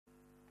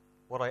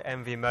What I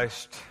envy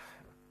most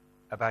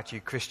about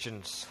you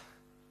Christians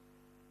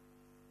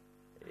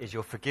is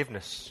your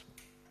forgiveness.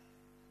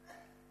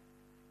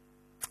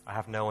 I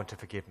have no one to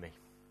forgive me.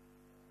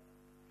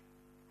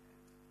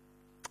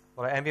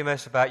 What I envy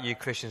most about you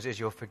Christians is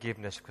your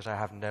forgiveness, because I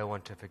have no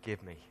one to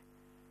forgive me.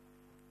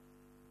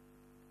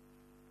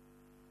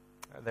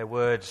 They're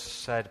words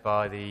said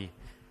by the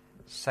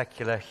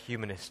secular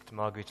humanist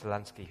Margarita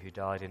Lansky, who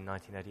died in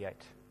 1988.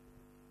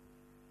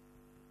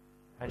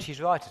 And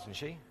she's right, isn't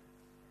she?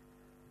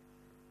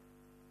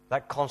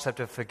 That concept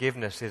of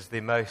forgiveness is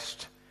the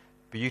most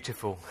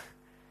beautiful,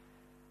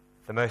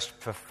 the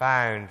most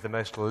profound, the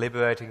most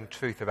liberating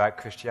truth about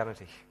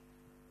Christianity.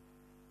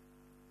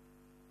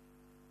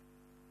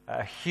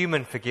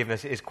 Human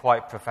forgiveness is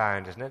quite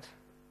profound, isn't it?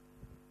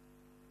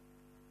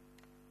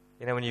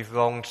 You know, when you've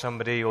wronged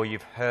somebody or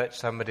you've hurt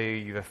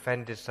somebody, you've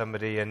offended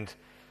somebody, and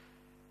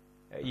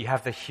you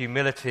have the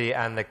humility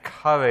and the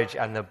courage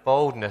and the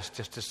boldness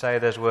just to say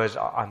those words,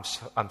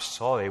 I'm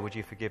sorry, would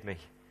you forgive me?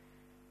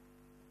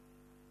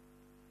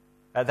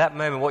 At that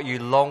moment, what you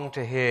long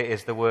to hear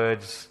is the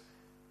words,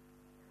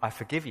 I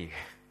forgive you.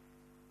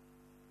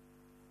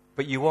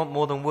 But you want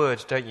more than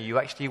words, don't you? You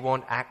actually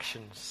want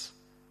actions.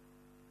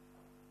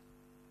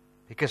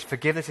 Because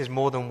forgiveness is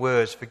more than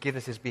words.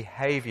 Forgiveness is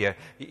behavior.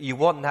 You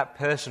want that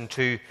person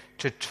to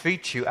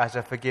treat you as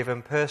a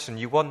forgiven person.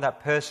 You want that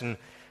person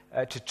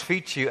to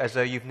treat you as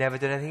though you've never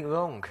done anything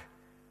wrong.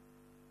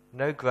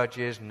 No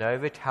grudges, no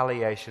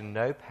retaliation,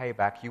 no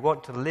payback. You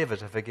want to live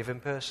as a forgiven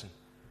person.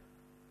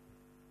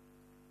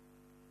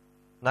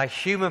 Now,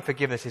 human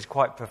forgiveness is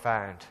quite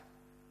profound.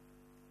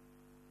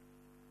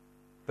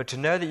 But to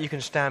know that you can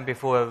stand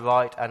before a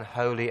right and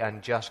holy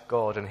and just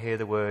God and hear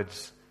the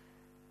words,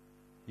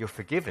 you're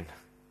forgiven,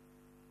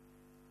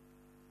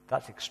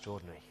 that's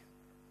extraordinary.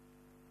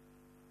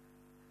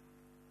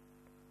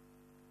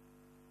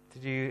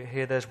 Did you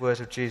hear those words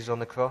of Jesus on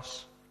the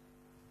cross?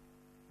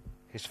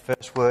 His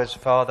first words,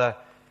 Father,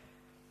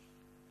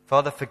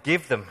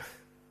 forgive them,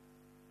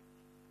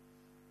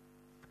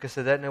 because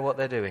they don't know what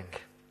they're doing.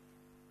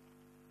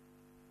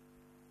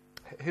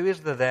 Who is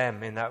the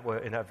them in that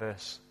word, in that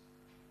verse?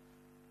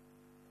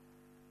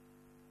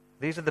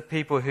 These are the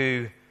people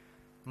who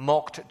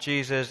mocked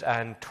Jesus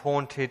and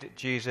taunted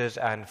Jesus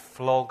and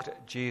flogged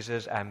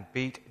Jesus and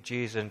beat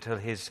Jesus until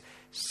his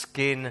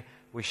skin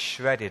was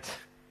shredded.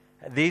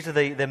 These are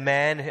the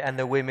men and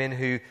the women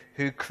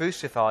who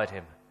crucified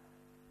him.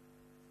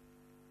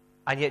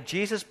 And yet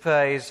Jesus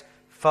prays,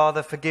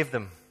 Father, forgive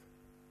them.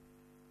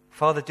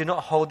 Father, do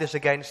not hold this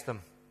against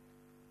them.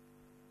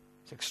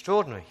 It's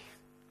extraordinary.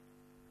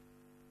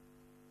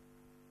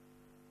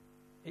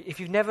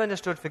 If you've never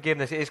understood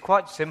forgiveness, it is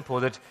quite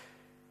simple that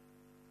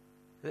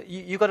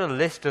you've got a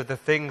list of the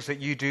things that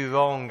you do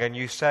wrong and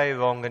you say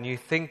wrong and you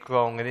think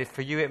wrong, and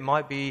for you it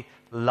might be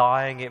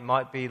lying, it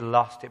might be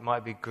lust, it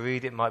might be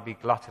greed, it might be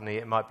gluttony,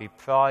 it might be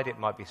pride, it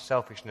might be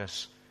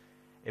selfishness,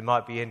 it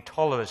might be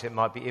intolerance, it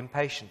might be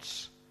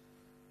impatience.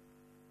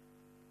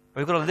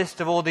 We've got a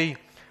list of all the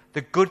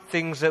good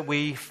things that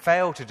we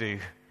fail to do,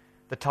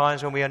 the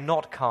times when we are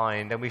not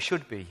kind and we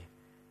should be,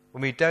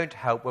 when we don't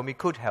help when we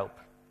could help.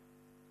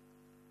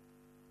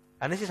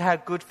 And this is how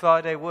Good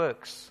Friday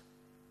works.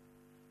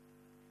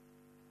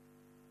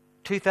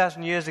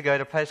 2,000 years ago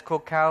at a place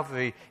called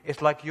Calvary,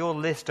 it's like your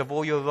list of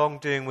all your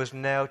wrongdoing was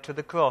nailed to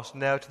the cross,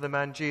 nailed to the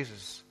man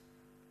Jesus.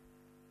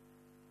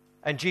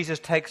 And Jesus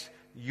takes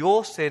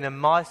your sin and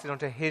my sin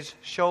onto his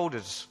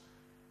shoulders.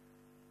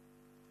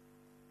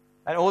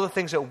 And all the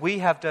things that we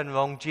have done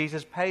wrong,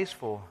 Jesus pays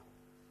for.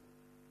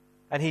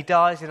 And he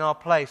dies in our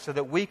place so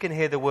that we can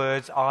hear the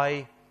words,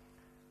 I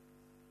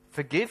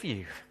forgive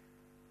you.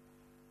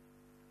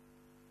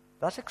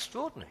 That's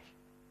extraordinary.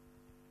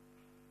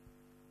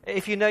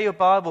 If you know your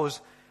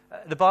Bibles,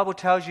 the Bible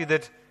tells you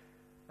that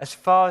as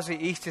far as the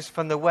east is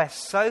from the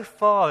west, so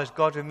far has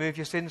God removed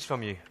your sins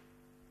from you.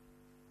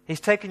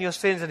 He's taken your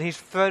sins and he's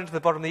thrown them to the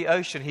bottom of the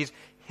ocean. He's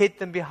hid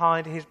them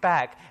behind his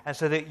back, and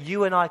so that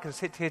you and I can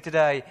sit here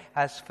today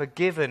as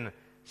forgiven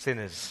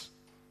sinners.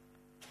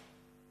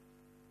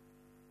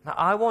 Now,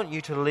 I want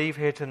you to leave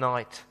here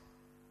tonight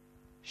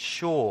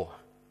sure,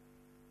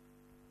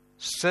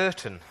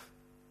 certain,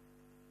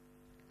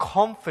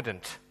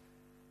 confident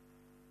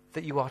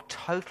that you are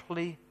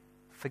totally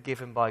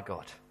forgiven by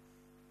God.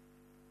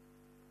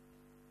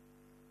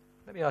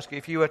 Let me ask you,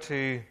 if you were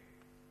to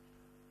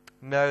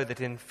know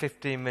that in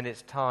 15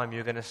 minutes' time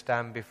you're going to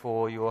stand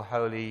before your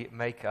holy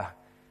Maker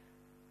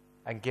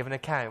and give an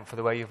account for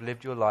the way you've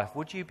lived your life,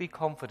 would you be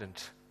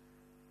confident?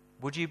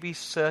 Would you be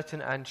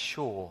certain and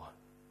sure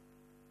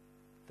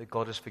that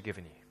God has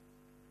forgiven you?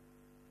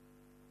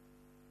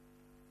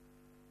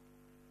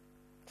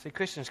 See,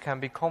 Christians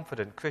can be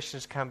confident,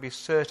 Christians can be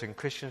certain,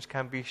 Christians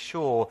can be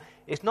sure.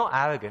 It's not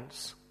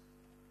arrogance.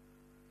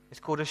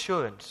 It's called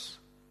assurance.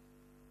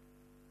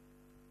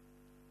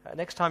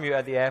 Next time you're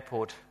at the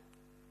airport,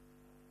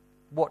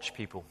 watch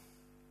people.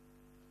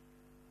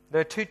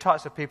 There are two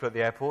types of people at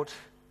the airport.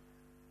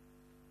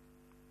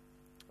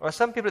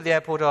 Some people at the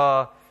airport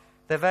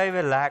they're very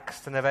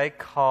relaxed and they're very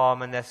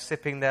calm and they're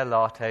sipping their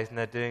lattes and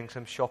they're doing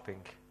some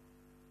shopping.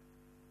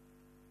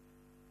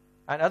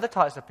 And other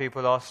types of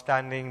people are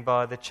standing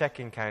by the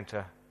check-in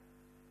counter,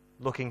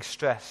 looking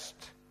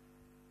stressed,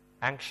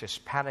 anxious,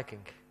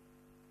 panicking.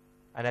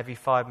 And every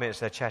 5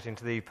 minutes they're chatting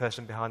to the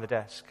person behind the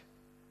desk.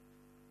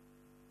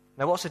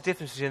 Now, what's the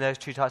difference between those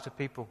two types of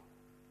people?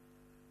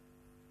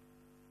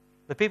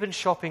 The people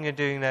shopping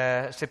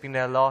and sipping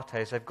their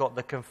lattes, they've got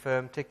the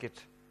confirmed ticket.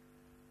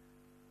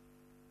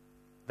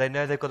 They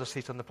know they've got a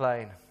seat on the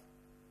plane.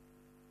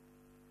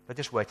 They're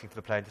just waiting for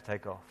the plane to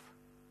take off.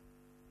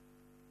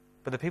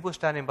 But the people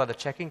standing by the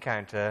check-in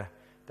counter,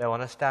 they're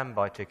on a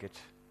standby ticket.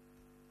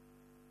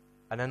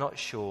 And they're not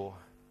sure,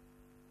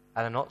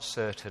 and they're not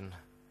certain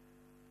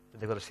that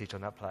they've got a seat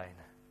on that plane.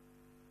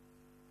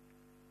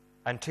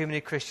 And too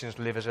many Christians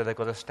live as though they've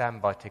got a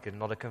standby ticket,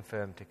 not a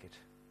confirmed ticket.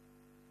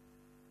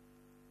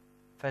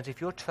 Friends, if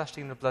you're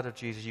trusting the blood of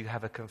Jesus, you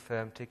have a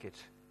confirmed ticket.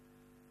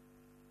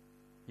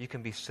 You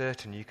can be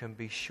certain, you can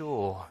be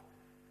sure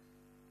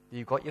that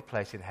you've got your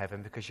place in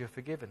heaven because you're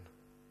forgiven.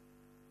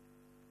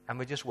 And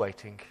we're just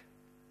waiting.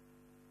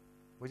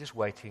 We're just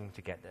waiting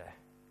to get there.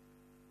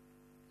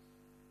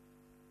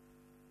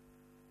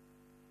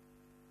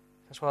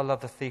 That's why I love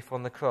the thief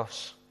on the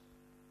cross.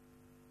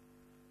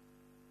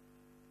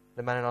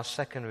 The man in our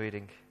second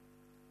reading.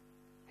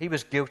 He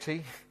was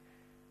guilty.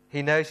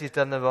 He knows he's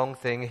done the wrong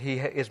thing. He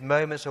is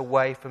moments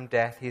away from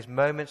death. He's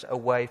moments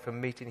away from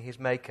meeting his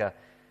Maker.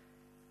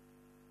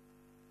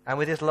 And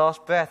with his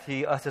last breath,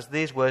 he utters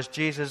these words,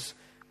 Jesus,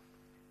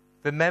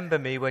 remember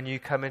me when you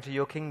come into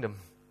your kingdom.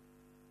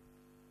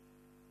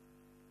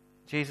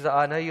 Jesus,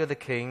 I know you're the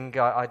King.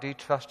 I do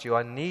trust you.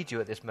 I need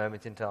you at this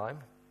moment in time.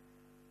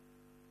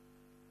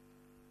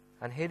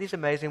 And hear these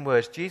amazing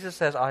words. Jesus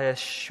says, I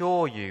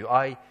assure you,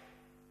 I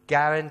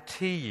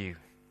guarantee you.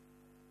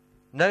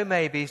 No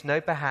maybes, no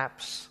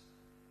perhaps.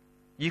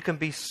 You can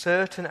be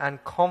certain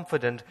and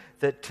confident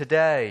that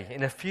today,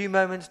 in a few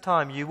moments'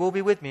 time, you will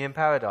be with me in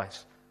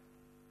paradise.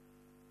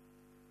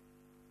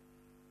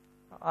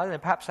 I don't know,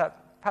 perhaps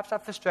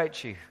that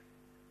frustrates you.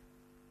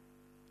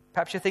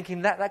 Perhaps you're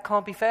thinking, that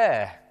can't be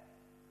fair.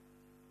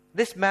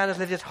 This man has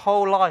lived his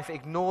whole life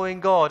ignoring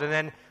God, and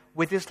then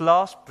with his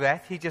last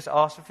breath, he just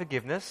asks for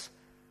forgiveness.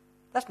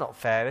 That's not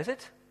fair, is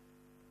it?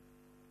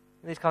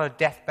 These kind of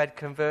deathbed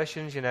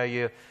conversions,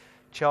 your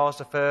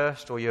Charles I,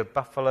 or your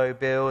Buffalo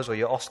Bills, or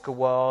your Oscar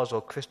Wildes,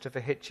 or Christopher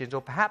Hitchens,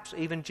 or perhaps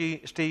even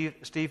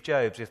Steve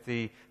Jobs, if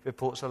the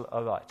reports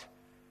are right.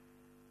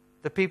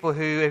 The people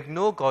who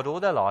ignore God all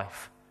their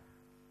life,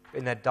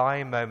 in their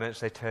dying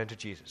moments, they turn to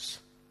Jesus.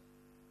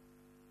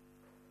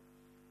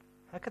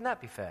 How can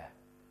that be fair?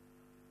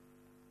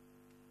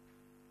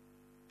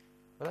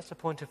 Well, that's the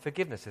point of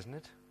forgiveness, isn't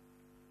it?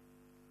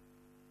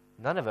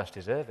 None of us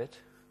deserve it.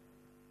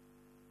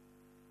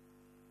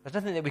 There's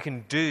nothing that we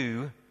can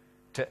do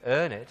to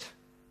earn it.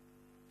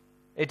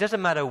 It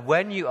doesn't matter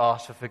when you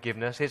ask for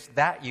forgiveness, it's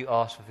that you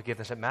ask for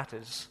forgiveness that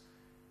matters.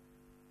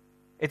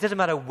 It doesn't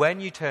matter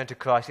when you turn to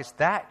Christ, it's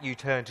that you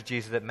turn to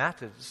Jesus that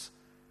matters.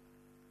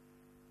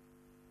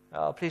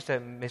 Oh, please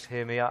don't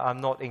mishear me.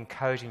 I'm not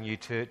encouraging you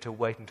to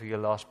wait until your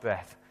last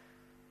breath.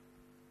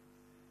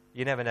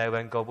 You never know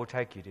when God will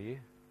take you, do you?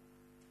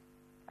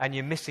 And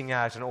you're missing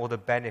out on all the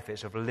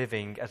benefits of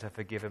living as a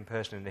forgiven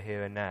person in the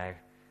here and now.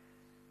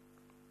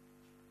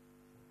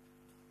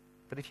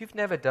 But if you've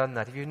never done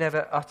that, if you've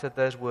never uttered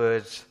those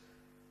words,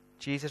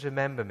 Jesus,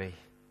 remember me,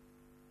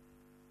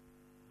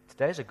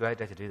 today's a great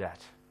day to do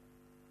that.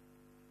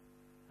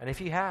 And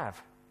if you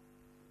have,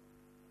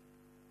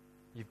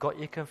 you've got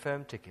your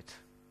confirmed ticket.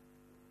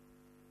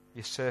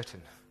 You're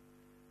certain,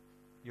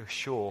 you're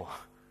sure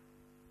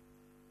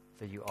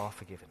that you are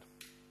forgiven.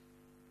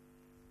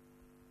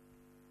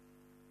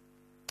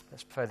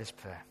 Let's pray this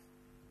prayer.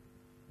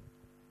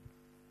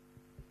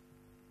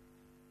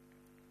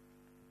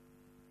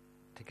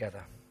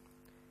 Together.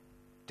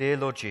 Dear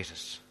Lord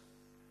Jesus,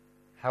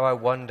 how I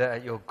wonder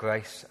at your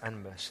grace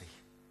and mercy.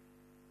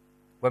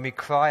 When we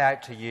cry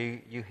out to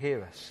you, you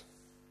hear us.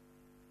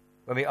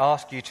 When we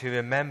ask you to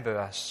remember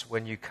us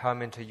when you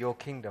come into your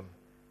kingdom,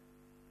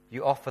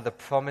 you offer the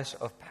promise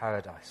of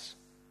paradise.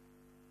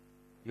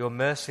 Your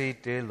mercy,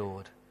 dear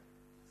Lord,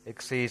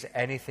 exceeds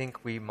anything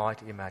we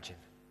might imagine.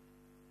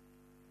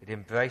 It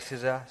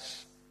embraces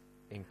us,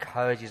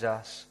 encourages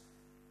us,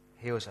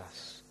 heals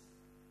us.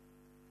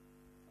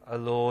 O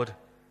Lord,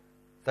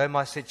 though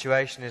my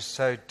situation is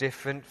so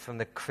different from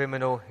the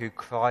criminal who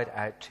cried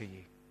out to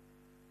you,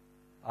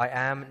 I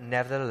am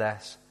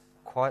nevertheless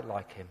quite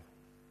like him.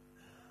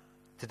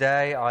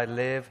 Today I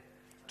live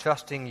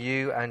trusting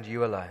you and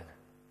you alone.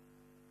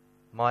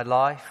 My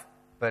life,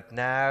 but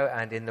now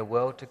and in the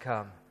world to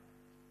come,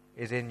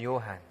 is in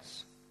your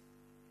hands.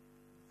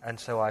 And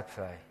so I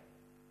pray,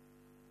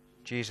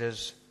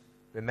 Jesus,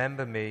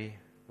 remember me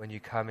when you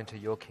come into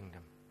your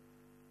kingdom.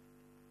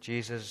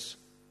 Jesus,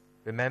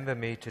 remember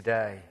me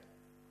today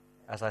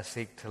as I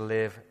seek to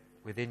live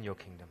within your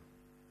kingdom.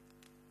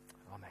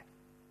 Amen.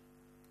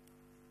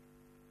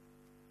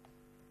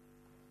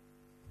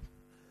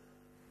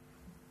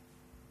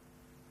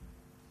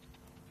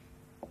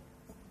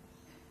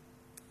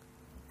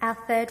 Our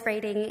third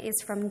reading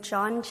is from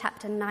John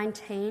chapter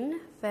 19,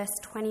 verse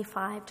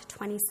 25 to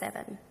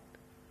 27.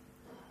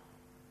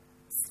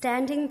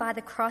 Standing by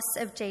the cross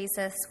of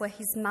Jesus were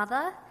his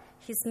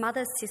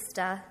mother's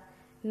sister,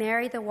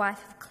 Mary the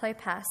wife of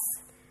Clopas,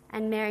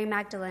 and Mary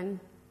Magdalene.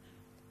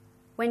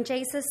 When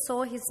Jesus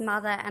saw his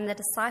mother and the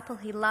disciple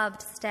he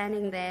loved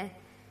standing there,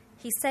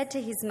 he said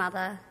to his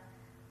mother,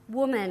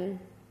 "Woman,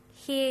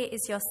 here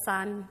is your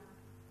son."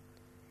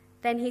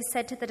 Then he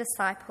said to the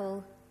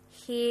disciple,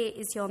 "Here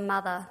is your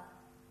mother."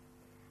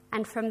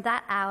 And from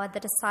that hour the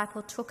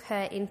disciple took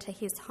her into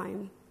his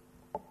home.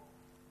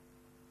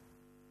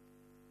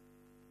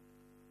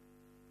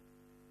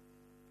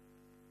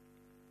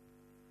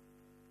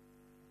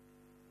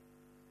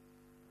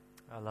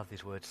 I love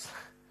these words.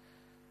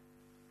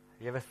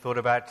 Have you ever thought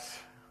about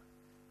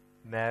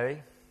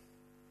Mary?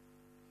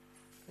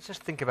 Let's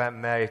just think about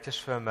Mary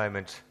just for a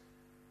moment.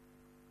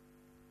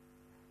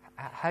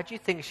 How do you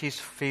think she's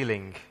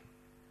feeling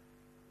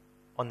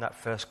on that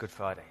first Good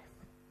Friday?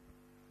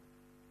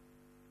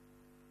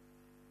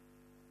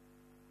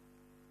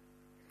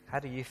 How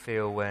do you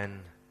feel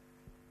when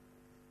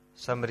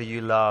somebody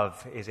you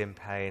love is in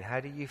pain? How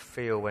do you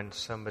feel when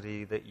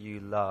somebody that you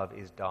love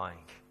is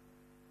dying?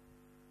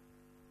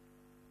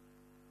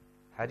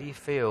 How do you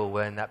feel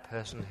when that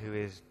person who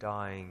is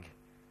dying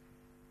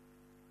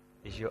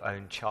is your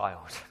own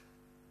child?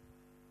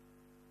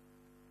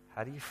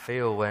 How do you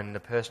feel when the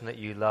person that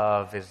you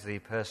love is the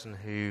person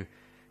who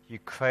you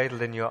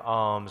cradled in your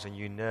arms and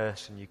you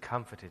nursed and you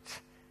comforted,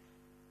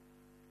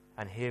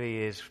 and here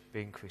he is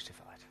being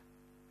crucified?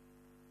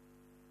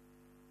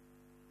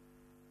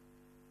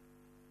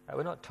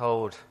 We're not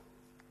told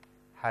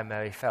how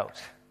Mary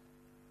felt,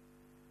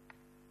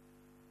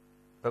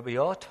 but we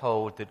are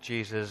told that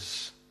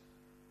Jesus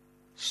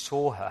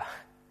saw her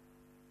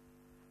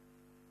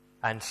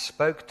and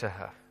spoke to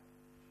her.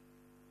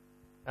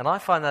 And I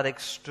find that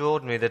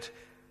extraordinary, that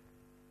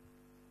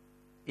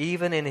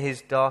even in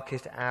his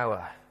darkest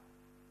hour,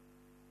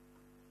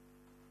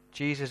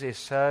 Jesus is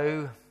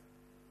so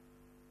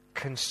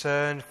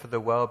concerned for the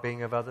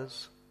well-being of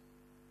others,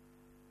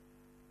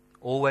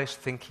 always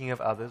thinking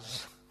of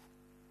others.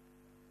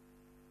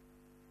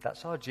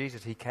 That's our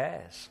Jesus. He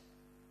cares.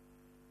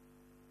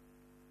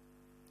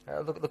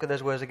 Look at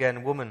those words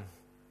again. "Woman,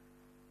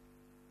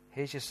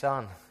 here's your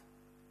son."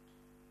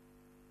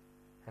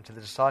 And to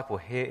the disciple,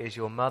 "Here is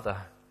your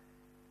mother."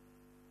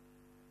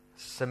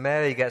 So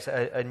Mary gets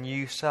a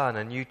new son,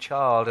 a new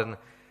child, and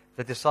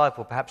the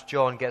disciple, perhaps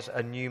John, gets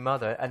a new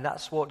mother. And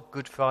that's what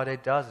Good Friday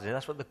does, isn't it?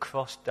 That's what the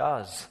cross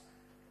does.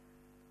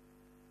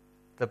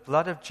 The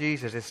blood of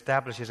Jesus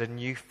establishes a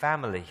new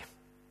family.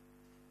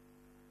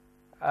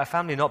 A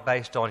family not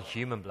based on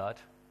human blood,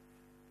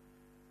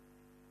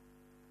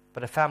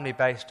 but a family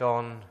based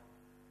on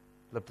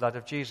the blood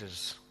of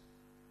Jesus.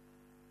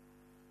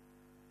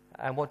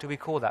 And what do we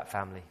call that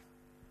family?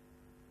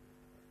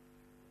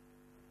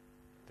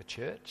 The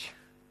church.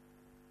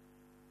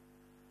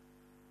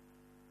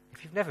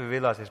 If you've never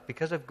realized this,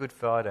 because of Good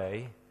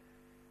Friday,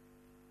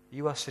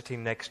 you are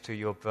sitting next to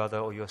your brother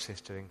or your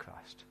sister in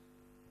Christ.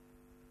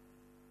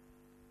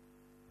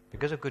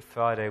 Because of Good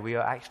Friday, we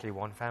are actually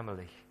one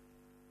family.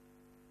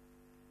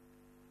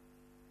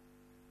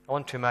 I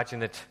want to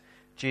imagine that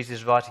Jesus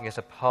is writing us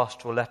a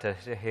pastoral letter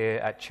here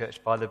at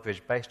Church by the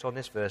Bridge based on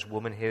this verse,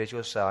 "Woman, here is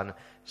your son.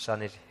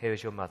 Son, here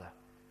is your mother."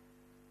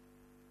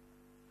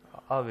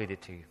 I'll read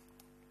it to you.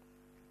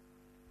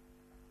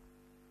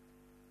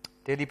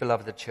 "Dearly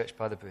beloved at Church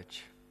by the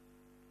Bridge,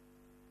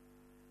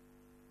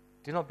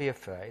 do not be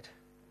afraid.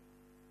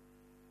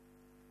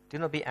 Do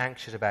not be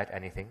anxious about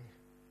anything.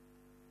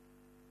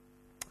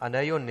 I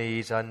know your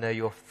needs, I know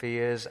your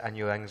fears and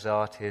your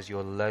anxieties,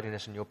 your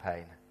loneliness and your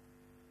pain.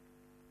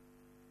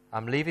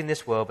 I'm leaving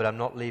this world, but I'm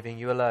not leaving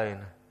you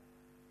alone.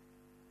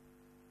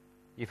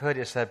 You've heard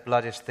it said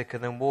blood is thicker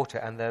than water,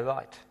 and they're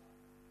right.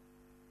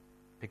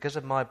 Because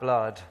of my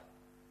blood,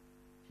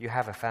 you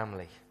have a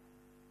family.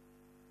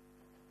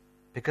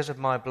 Because of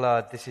my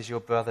blood, this is your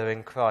brother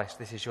in Christ,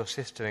 this is your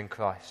sister in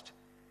Christ.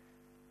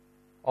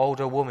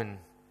 Older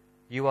woman,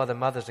 you are the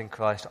mothers in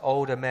Christ.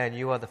 Older men,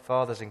 you are the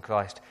fathers in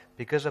Christ.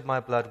 Because of my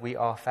blood, we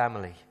are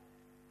family.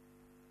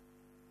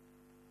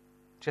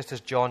 Just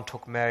as John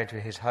took Mary into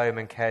his home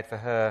and cared for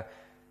her,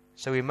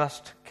 so we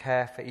must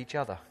care for each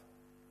other.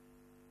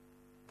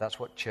 That's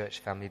what church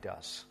family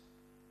does.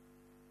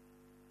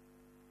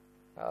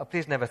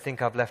 Please never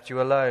think I've left you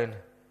alone.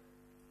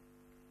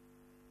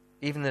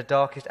 Even in the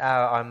darkest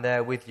hour, I'm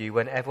there with you.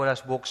 When everyone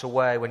else walks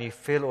away, when you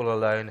feel all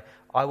alone,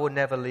 I will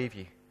never leave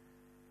you.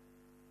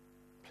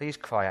 Please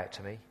cry out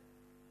to me.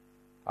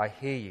 I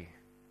hear you.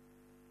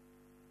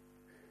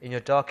 In your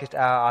darkest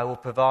hour, I will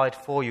provide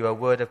for you a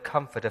word of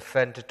comfort, a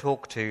friend to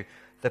talk to,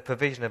 the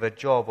provision of a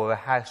job or a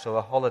house or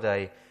a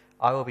holiday.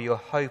 I will be your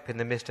hope in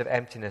the midst of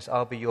emptiness.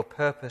 I'll be your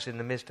purpose in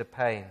the midst of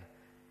pain.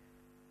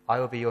 I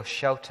will be your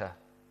shelter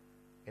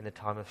in the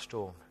time of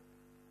storm.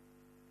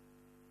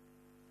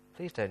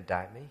 Please don't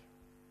doubt me.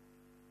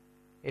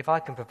 If I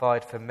can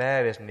provide for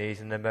Mary's needs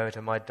in the moment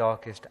of my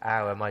darkest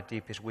hour, my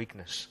deepest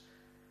weakness,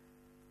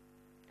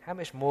 how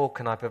much more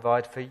can I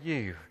provide for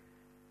you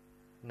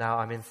now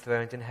I'm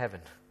enthroned in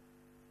heaven?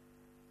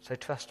 So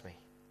trust me.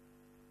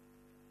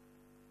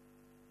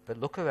 But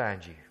look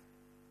around you.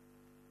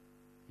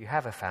 You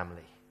have a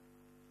family.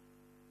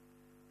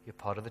 You're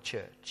part of the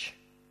church.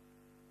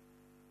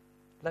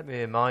 Let me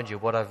remind you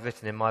of what I've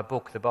written in my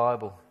book, the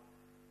Bible.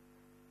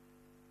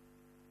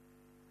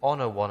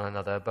 Honor one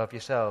another above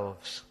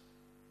yourselves.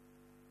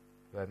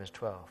 Romans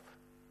 12.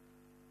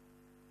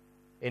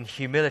 In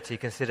humility,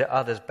 consider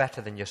others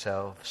better than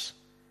yourselves.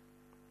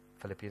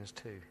 Philippians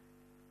 2.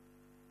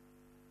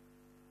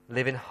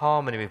 Live in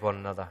harmony with one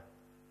another.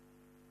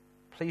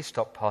 Please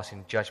stop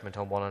passing judgment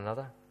on one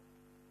another.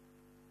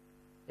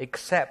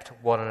 Accept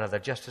one another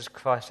just as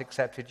Christ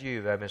accepted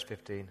you, Romans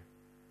 15.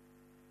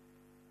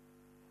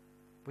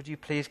 Would you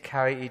please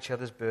carry each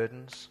other's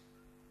burdens?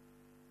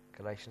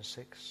 Galatians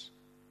 6.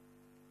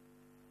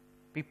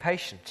 Be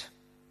patient.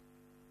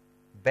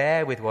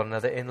 Bear with one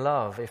another in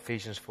love,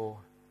 Ephesians 4.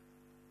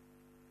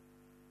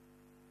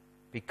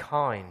 Be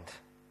kind.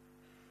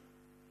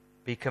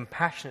 Be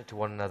compassionate to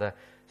one another.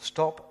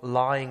 Stop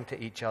lying to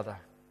each other.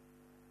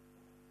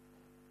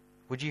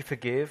 Would you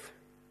forgive?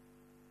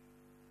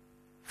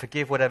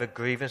 Forgive whatever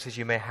grievances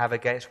you may have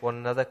against one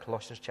another,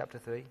 Colossians chapter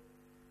 3.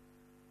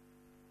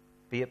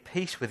 Be at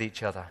peace with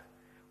each other.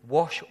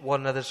 Wash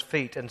one another's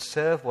feet and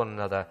serve one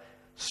another.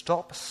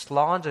 Stop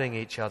slandering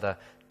each other.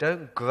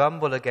 Don't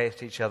grumble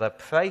against each other.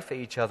 Pray for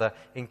each other.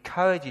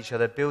 Encourage each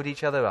other. Build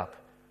each other up.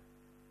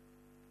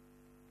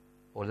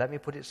 Or let me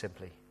put it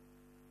simply.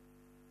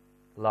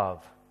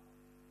 Love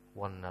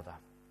one another.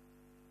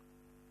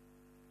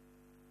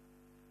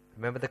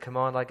 Remember the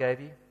command I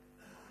gave you?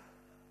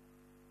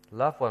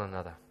 Love one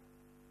another.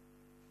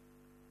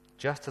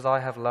 Just as I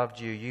have loved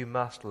you, you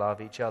must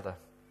love each other.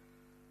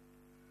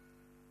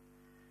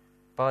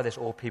 By this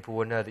all people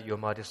will know that you're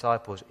my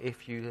disciples,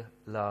 if you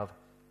love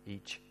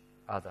each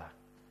other.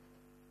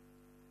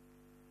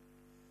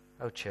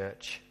 Oh,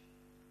 church,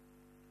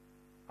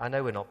 I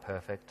know we're not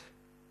perfect.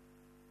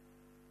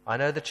 I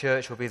know the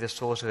church will be the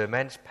source of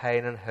immense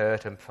pain and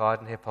hurt and pride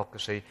and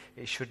hypocrisy.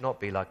 It should not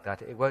be like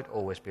that. It won't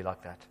always be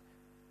like that.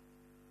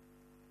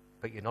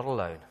 But you're not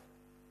alone.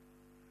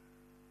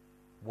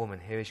 Woman,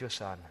 here is your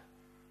son.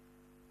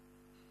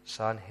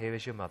 Son, here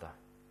is your mother.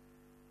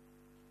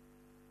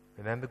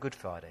 Remember Good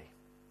Friday.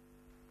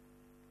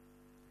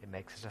 It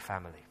makes us a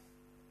family.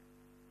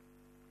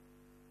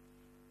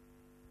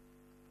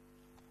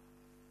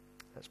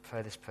 Let's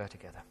pray this prayer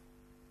together.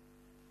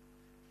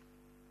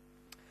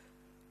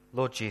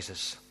 Lord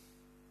Jesus,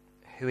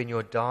 who in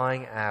your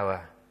dying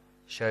hour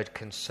showed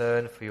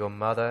concern for your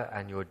mother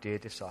and your dear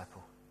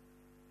disciple,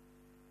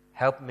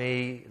 help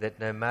me that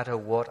no matter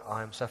what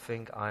I am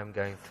suffering, I am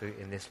going through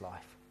in this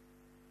life,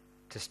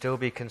 to still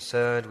be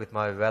concerned with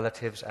my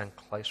relatives and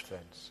close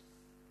friends.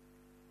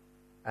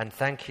 And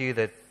thank you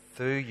that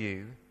through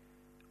you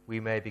we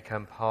may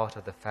become part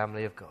of the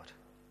family of God.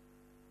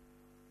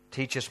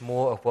 Teach us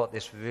more of what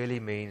this really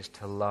means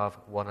to love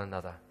one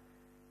another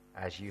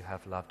as you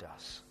have loved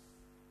us.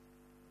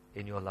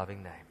 In your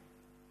loving name.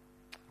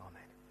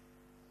 Amen.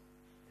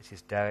 This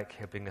is Derek.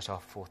 He'll bring us our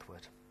fourth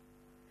word.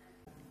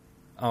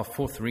 Our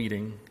fourth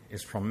reading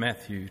is from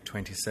Matthew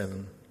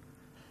 27,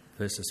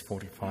 verses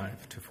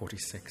 45 to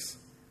 46.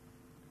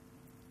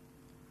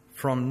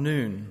 From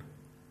noon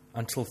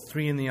until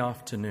 3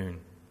 p.m,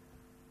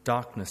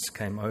 darkness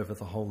came over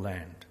the whole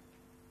land.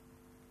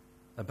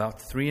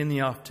 About 3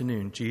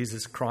 p.m,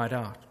 Jesus cried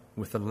out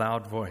with a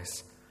loud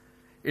voice,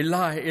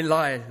 Eli,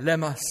 Eli,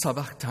 lema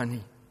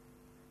sabachthani.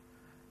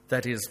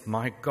 That is,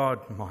 my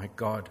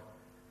God,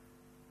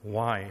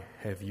 why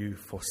have you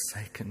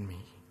forsaken me?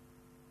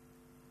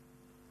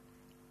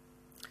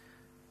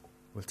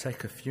 We'll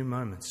take a few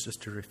moments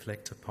just to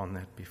reflect upon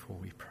that before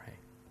we pray.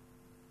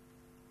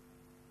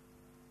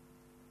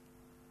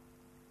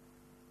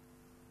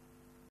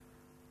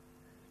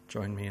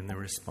 Join me in the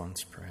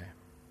response prayer.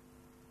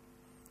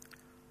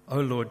 O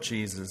Lord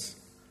Jesus,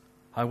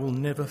 I will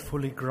never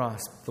fully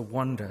grasp the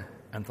wonder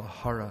and the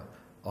horror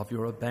of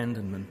your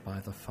abandonment by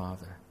the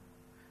Father.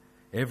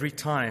 Every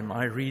time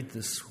I read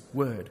this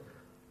word,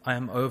 I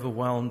am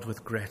overwhelmed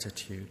with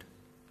gratitude.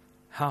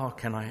 How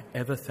can I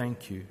ever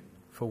thank you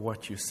for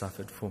what you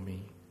suffered for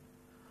me?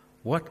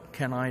 What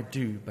can I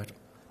do but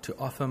to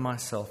offer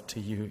myself to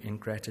you in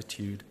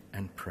gratitude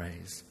and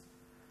praise?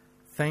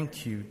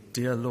 Thank you,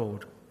 dear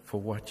Lord,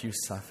 for what you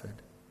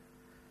suffered.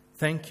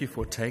 Thank you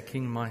for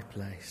taking my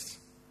place.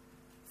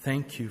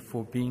 Thank you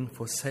for being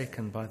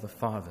forsaken by the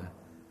Father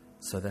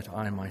so that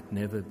I might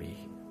never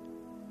be.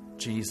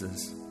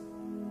 Jesus,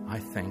 I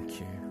thank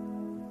you.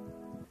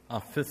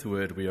 Our fifth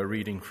word we are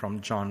reading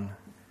from John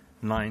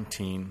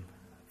 19,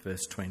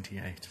 verse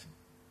 28.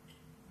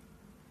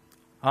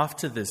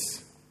 After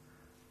this,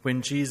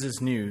 when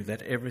Jesus knew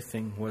that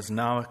everything was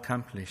now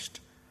accomplished,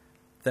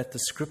 that the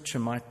scripture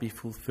might be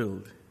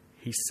fulfilled,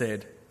 he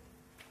said,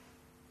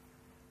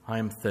 I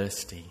am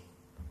thirsty.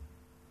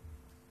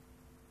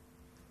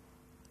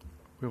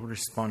 We will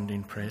respond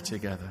in prayer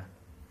together.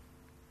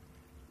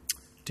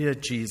 Dear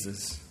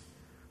Jesus,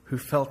 who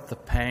felt the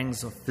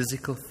pangs of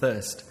physical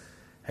thirst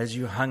as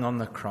you hung on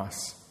the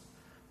cross,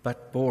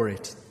 but bore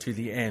it to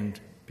the end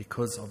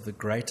because of the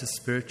greater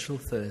spiritual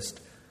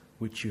thirst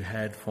which you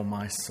had for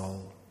my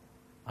soul.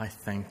 I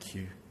thank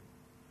you.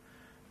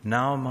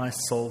 Now my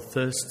soul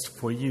thirsts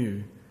for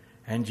you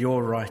and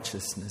your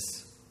righteousness.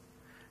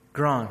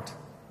 Grant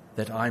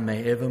that I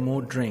may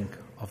evermore drink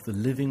of the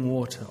living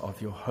water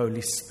of your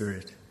Holy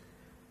Spirit.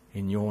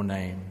 In your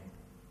name,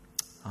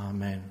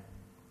 Amen.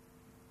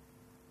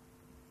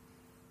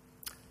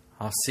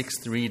 Our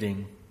sixth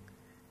reading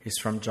is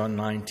from John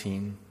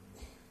 19,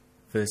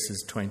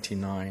 verses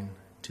 29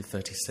 to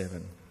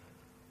 37.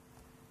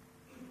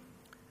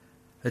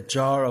 A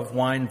jar of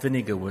wine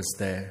vinegar was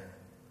there,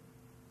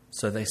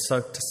 so they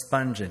soaked a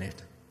sponge in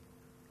it,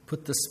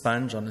 put the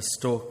sponge on a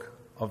stalk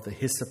of the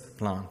hyssop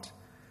plant,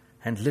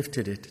 and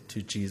lifted it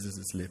to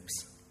Jesus'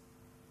 lips.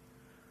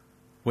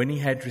 When he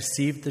had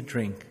received the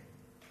drink,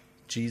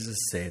 Jesus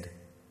said,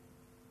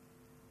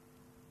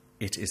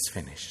 "It is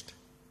finished."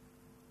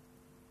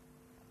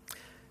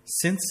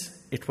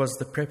 Since it was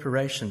the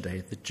preparation day,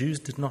 the Jews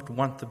did not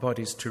want the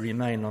bodies to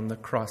remain on the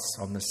cross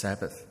on the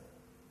Sabbath,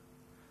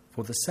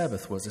 for the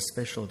Sabbath was a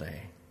special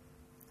day.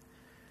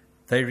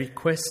 They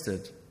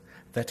requested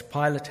that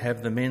Pilate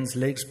have the men's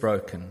legs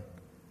broken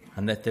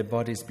and that their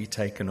bodies be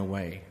taken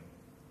away.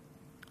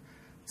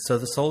 So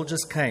the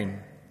soldiers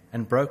came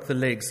and broke the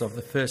legs of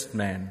the first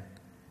man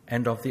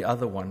and of the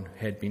other one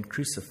who had been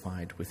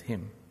crucified with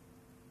him.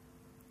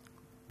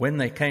 When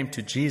they came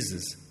to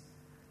Jesus,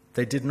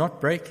 they did not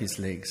break his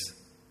legs,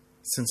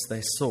 since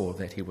they saw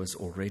that he was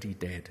already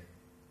dead.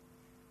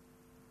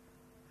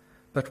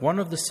 But one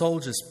of the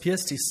soldiers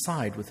pierced his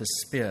side with a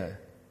spear,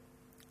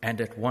 and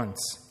at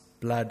once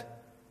blood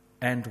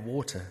and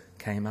water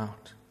came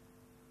out.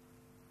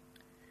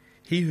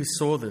 He who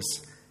saw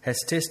this has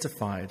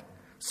testified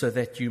so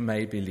that you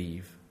may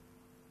believe.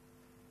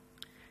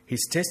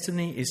 His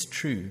testimony is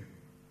true,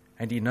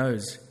 and he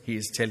knows he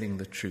is telling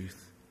the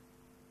truth.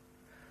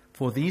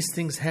 For these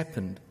things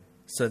happened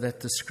so that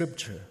the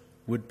scripture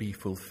would be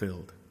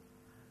fulfilled.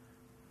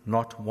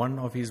 Not one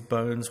of his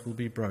bones will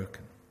be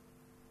broken.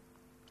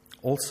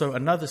 Also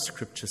another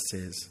scripture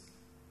says,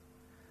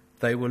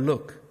 they will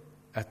look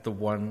at the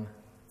one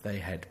they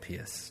had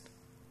pierced.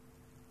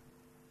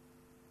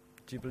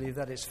 Do you believe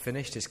that it's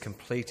finished, it's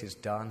complete, it's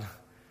done?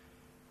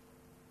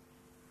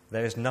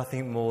 There is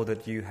nothing more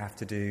that you have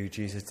to do.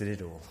 Jesus did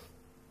it all.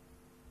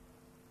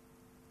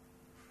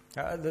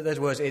 Those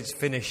words, "it's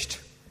finished,"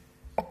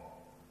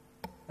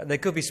 they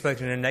could be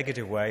spoken in a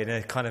negative way, in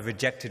a kind of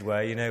rejected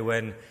way. You know,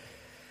 when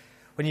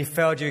you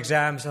failed your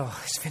exams, "Oh,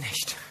 it's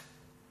finished."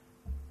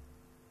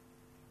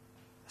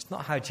 That's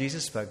not how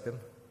Jesus spoke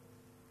them.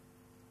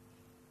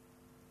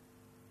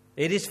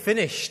 It is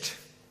finished.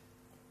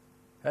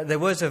 There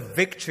was a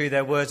victory,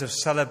 there was a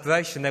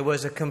celebration, there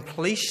was a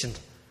completion.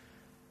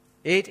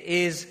 It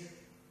is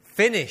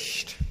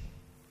finished.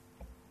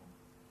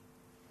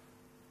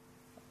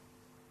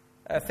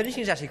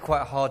 Finishing is actually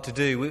quite hard to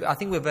do. I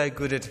think we're very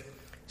good at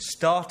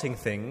starting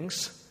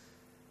things,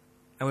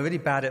 and we're really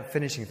bad at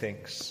finishing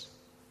things.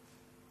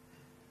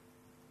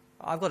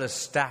 I've got a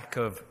stack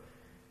of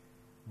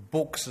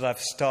books that I've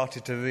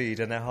started to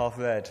read and they're half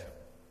read,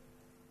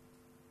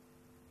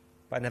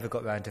 but I never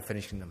got around to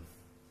finishing them.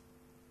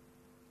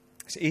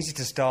 It's easy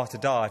to start a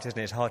diet, isn't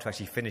it? It's hard to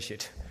actually finish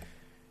it.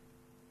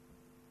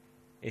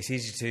 It's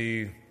easy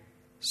to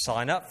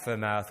sign up for a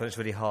marathon. It's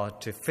really hard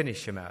to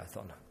finish a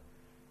marathon.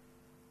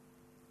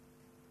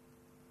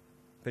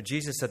 But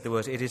Jesus said the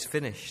words, "It is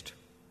finished."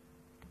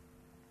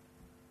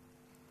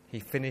 He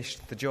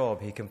finished the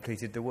job. He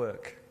completed the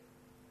work.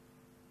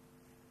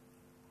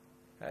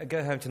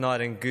 Go home tonight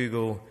and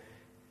Google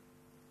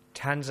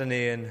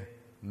Tanzanian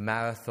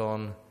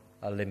Marathon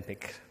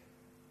Olympic.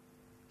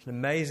 It's an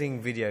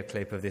amazing video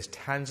clip of this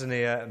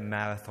Tanzania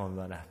marathon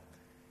runner.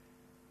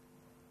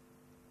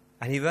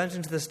 And he runs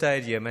into the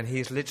stadium and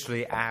he's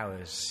literally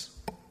hours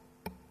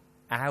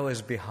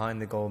behind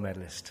the gold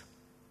medalist.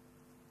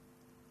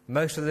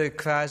 Most of the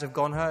crowds have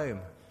gone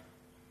home.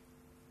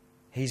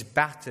 He's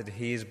battered,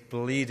 he is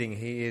bleeding,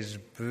 he is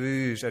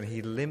bruised, and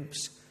he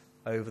limps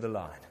over the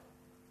line.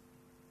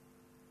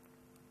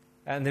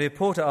 And the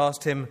reporter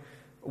asked him,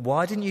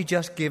 "Why didn't you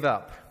just give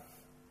up?"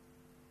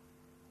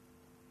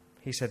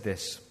 He said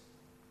this: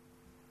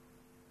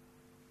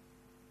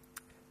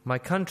 "My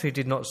country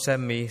did not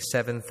send me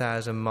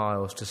 7,000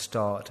 miles to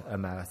start a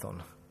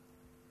marathon.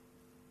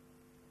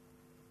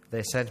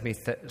 They sent me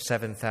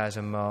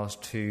 7,000 miles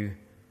to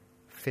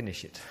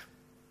finish it."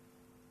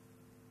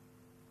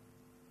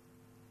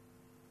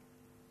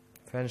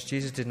 Friends,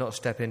 Jesus did not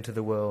step into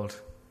the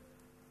world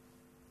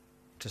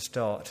to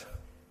start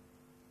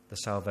the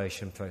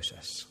salvation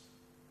process.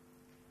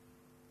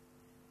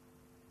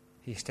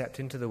 He stepped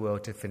into the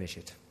world to finish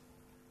it.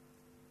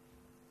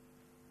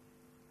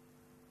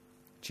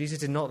 Jesus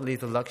did not leave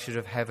the luxury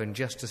of heaven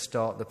just to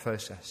start the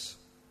process.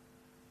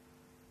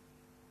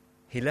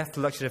 He left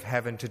the luxury of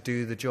heaven to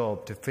do the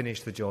job, to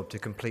finish the job, to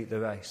complete the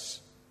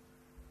race.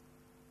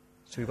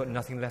 So we've got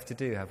nothing left to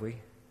do, have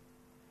we?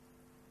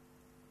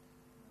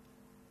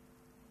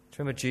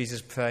 Remember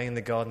Jesus praying in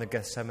the Garden of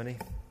Gethsemane?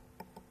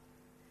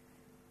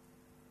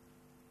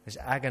 This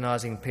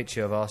agonizing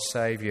picture of our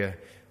Saviour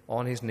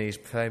on his knees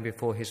praying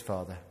before his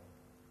Father.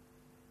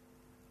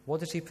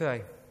 What does he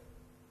pray?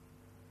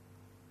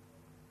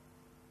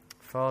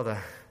 Father,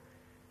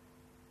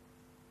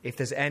 if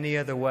there's any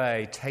other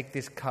way, take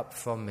this cup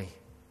from me.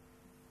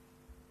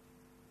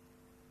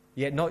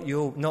 Yet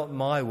not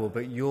my will,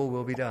 but your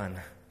will be done.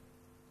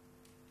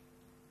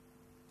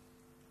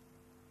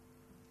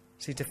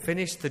 See, to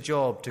finish the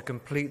job, to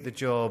complete the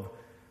job,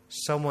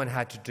 someone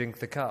had to drink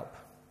the cup.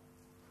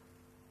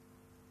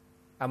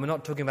 And we're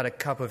not talking about a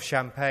cup of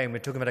champagne, we're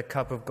talking about a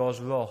cup of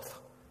God's wrath.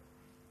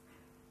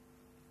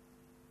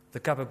 The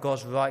cup of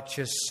God's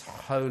righteous,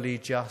 holy,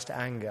 just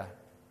anger.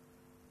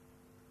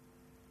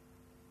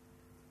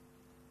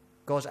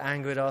 God's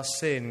anger at our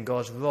sin,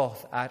 God's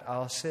wrath at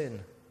our sin.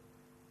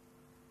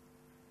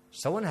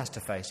 Someone has to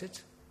face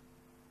it.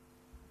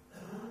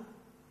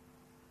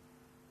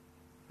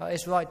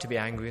 It's right to be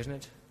angry, isn't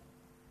it?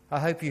 I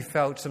hope you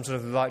felt some sort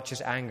of righteous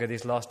anger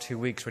these last 2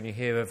 weeks when you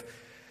hear of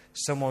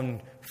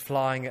someone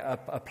flying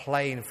a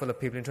plane full of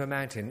people into a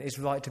mountain. It's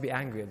right to be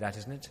angry at that,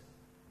 isn't it?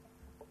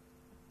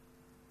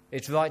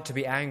 It's right to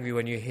be angry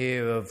when you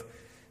hear of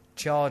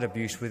child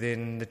abuse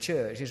within the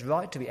church. It's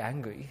right to be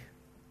angry.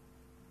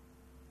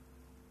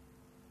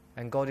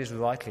 And God is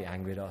rightly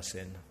angry at our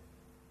sin.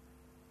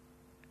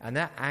 And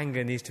that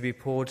anger needs to be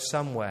poured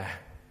somewhere.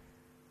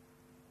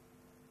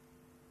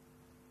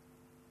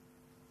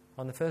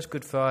 On the first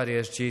Good Friday,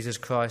 as Jesus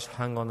Christ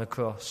hung on the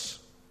cross,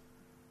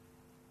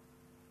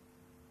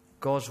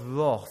 God's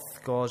wrath,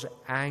 God's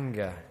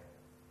anger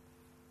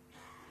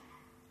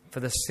for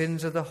the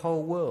sins of the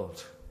whole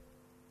world,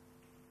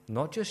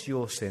 not just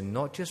your sin,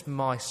 not just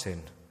my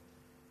sin,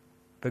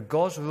 but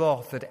God's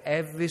wrath at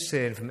every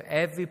sin from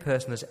every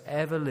person that's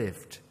ever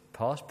lived,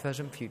 past,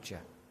 present,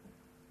 future.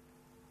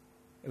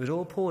 It was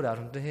all poured out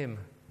onto him.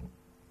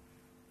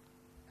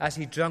 As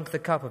he drank the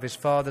cup of his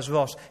Father's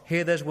wrath,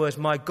 hear those words,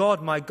 my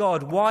God,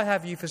 why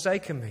have you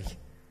forsaken me?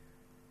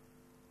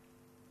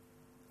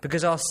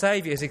 Because our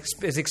Saviour has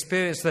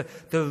experienced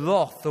the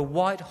wrath, the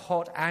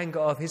white-hot anger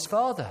of his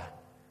Father.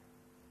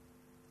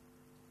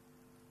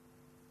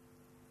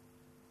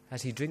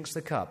 As he drinks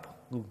the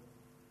cup,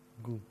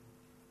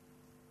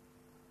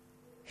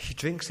 he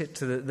drinks it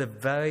to the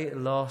very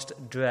last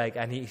drag,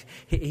 and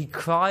he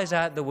cries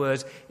out the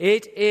words,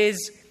 it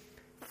is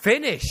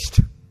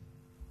finished.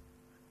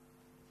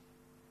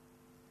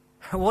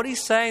 What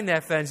he's saying there,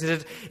 friends, is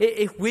that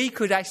if we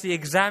could actually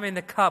examine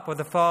the cup of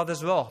the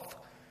Father's wrath,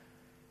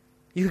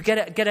 you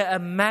could get a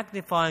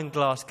magnifying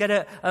glass,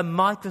 get a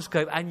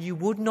microscope, and you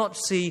would not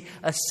see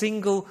a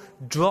single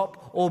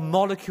drop or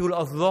molecule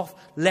of wrath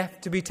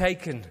left to be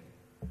taken.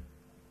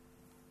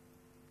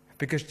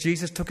 Because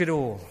Jesus took it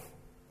all.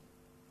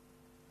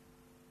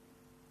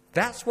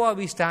 That's why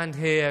we stand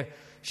here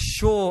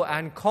sure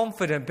and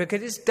confident,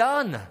 because it's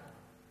done.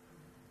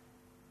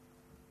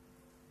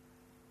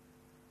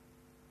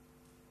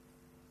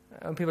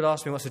 And people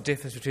ask me what's the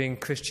difference between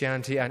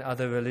Christianity and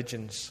other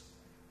religions.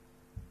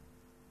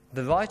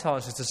 The right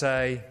answer is to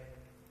say,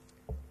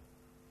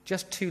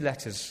 just 2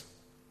 letters.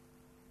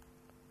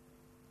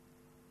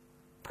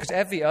 Because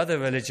every other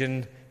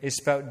religion is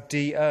spelt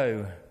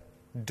D-O,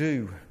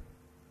 do.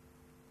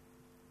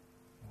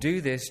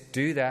 Do this,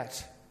 do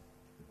that.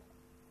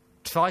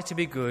 Try to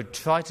be good,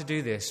 try to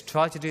do this,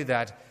 try to do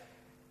that.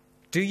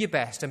 Do your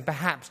best, and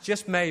perhaps,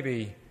 just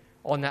maybe,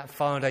 on that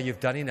final day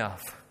you've done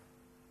enough.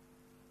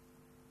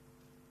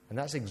 And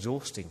that's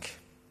exhausting.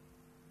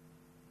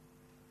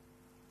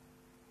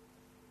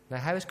 Now,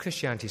 how is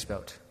Christianity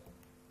spelt?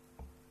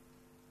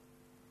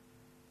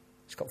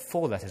 It's got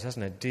 4 letters,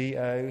 hasn't it?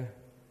 D-O-N-E.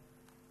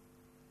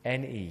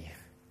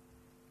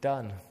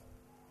 Done.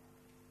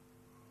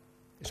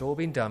 It's all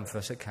been done for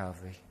us at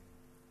Calvary.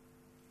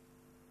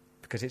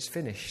 Because it's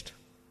finished.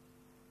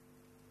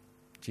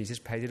 Jesus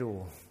paid it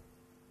all.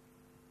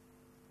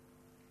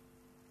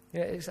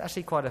 Yeah, it's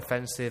actually quite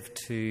offensive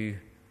to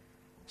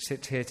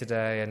sit here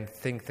today and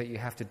think that you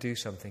have to do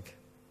something.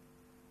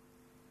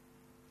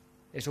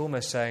 It's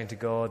almost saying to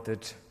God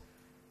that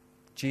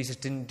Jesus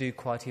didn't do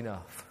quite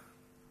enough.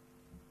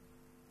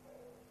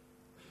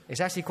 It's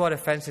actually quite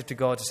offensive to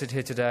God to sit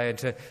here today and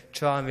to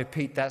try and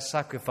repeat that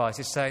sacrifice.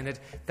 It's saying that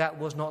that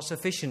was not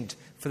sufficient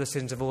for the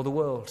sins of all the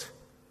world.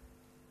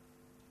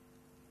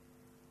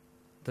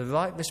 The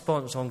right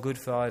response on Good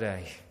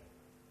Friday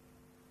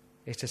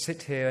is to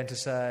sit here and to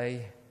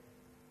say,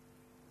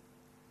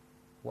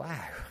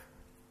 wow,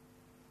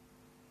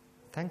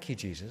 thank you,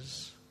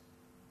 Jesus,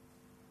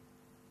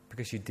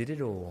 because you did it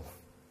all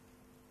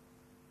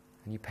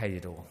and you paid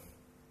it all.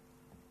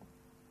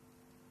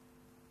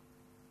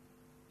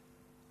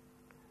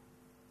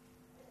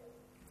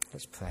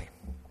 Let's pray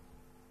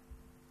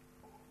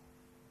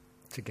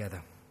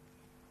together.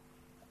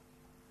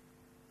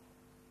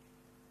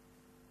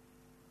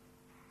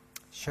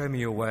 Show me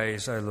your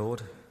ways, O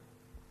Lord.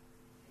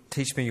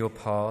 Teach me your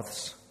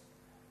paths.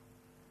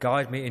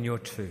 Guide me in your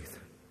truth.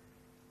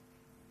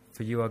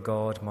 For you are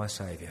God, my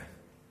Saviour.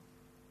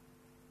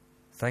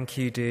 Thank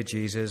you, dear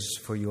Jesus,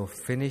 for your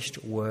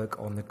finished work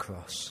on the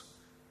cross,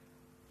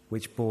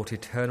 which brought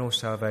eternal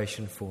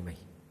salvation for me.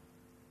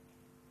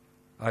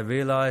 I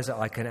realize that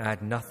I can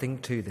add nothing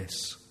to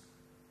this,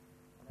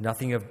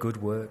 nothing of good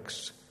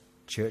works,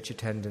 church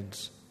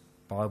attendance,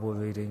 Bible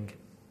reading,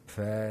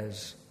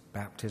 prayers,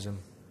 baptism,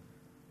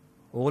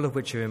 all of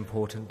which are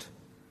important,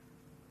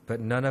 but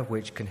none of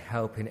which can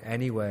help in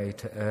any way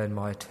to earn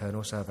my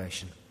eternal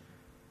salvation.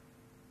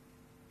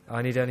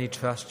 I need only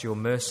trust your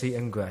mercy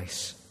and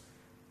grace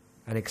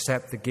and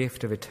accept the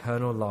gift of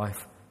eternal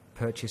life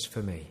purchased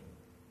for me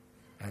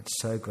at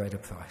so great a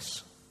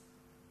price,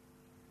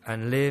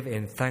 and live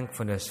in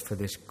thankfulness for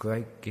this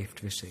great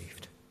gift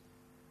received.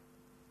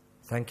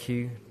 Thank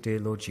you, dear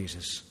Lord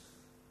Jesus,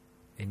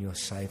 in your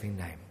saving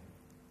name.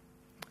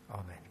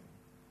 Amen.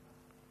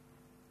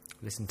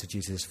 Listen to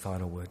Jesus'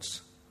 final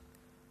words.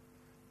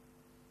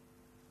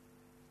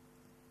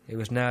 It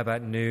was now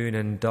about noon,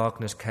 and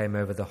darkness came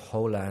over the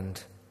whole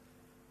land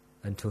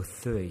until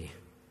 3,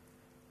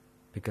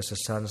 because the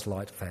sun's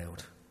light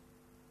failed.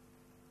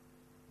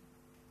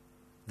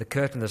 The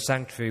curtain of the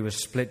sanctuary was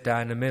split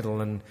down the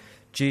middle, and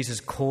Jesus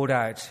called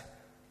out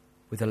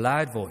with a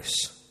loud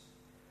voice,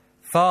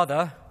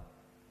 "Father,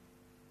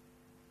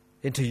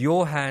 into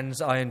your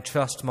hands I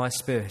entrust my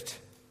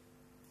spirit."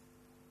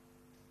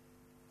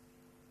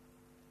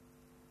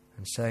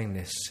 And saying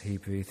this, he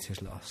breathed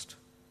his last.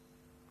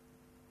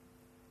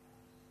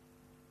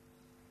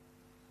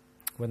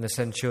 When the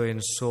centurion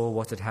saw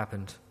what had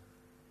happened,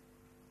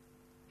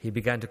 he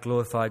began to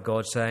glorify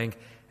God, saying,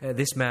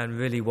 "This man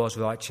really was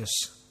righteous."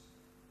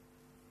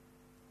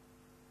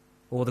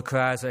 All the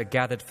crowds that had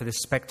gathered for this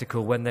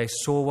spectacle, when they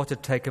saw what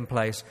had taken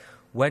place,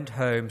 went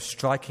home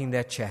striking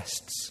their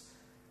chests.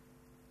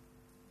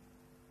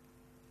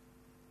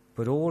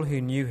 But all who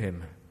knew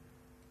him,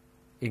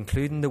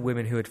 including the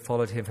women who had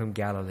followed him from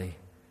Galilee,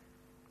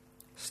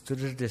 stood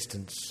at a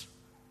distance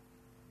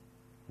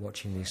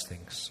watching these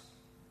things.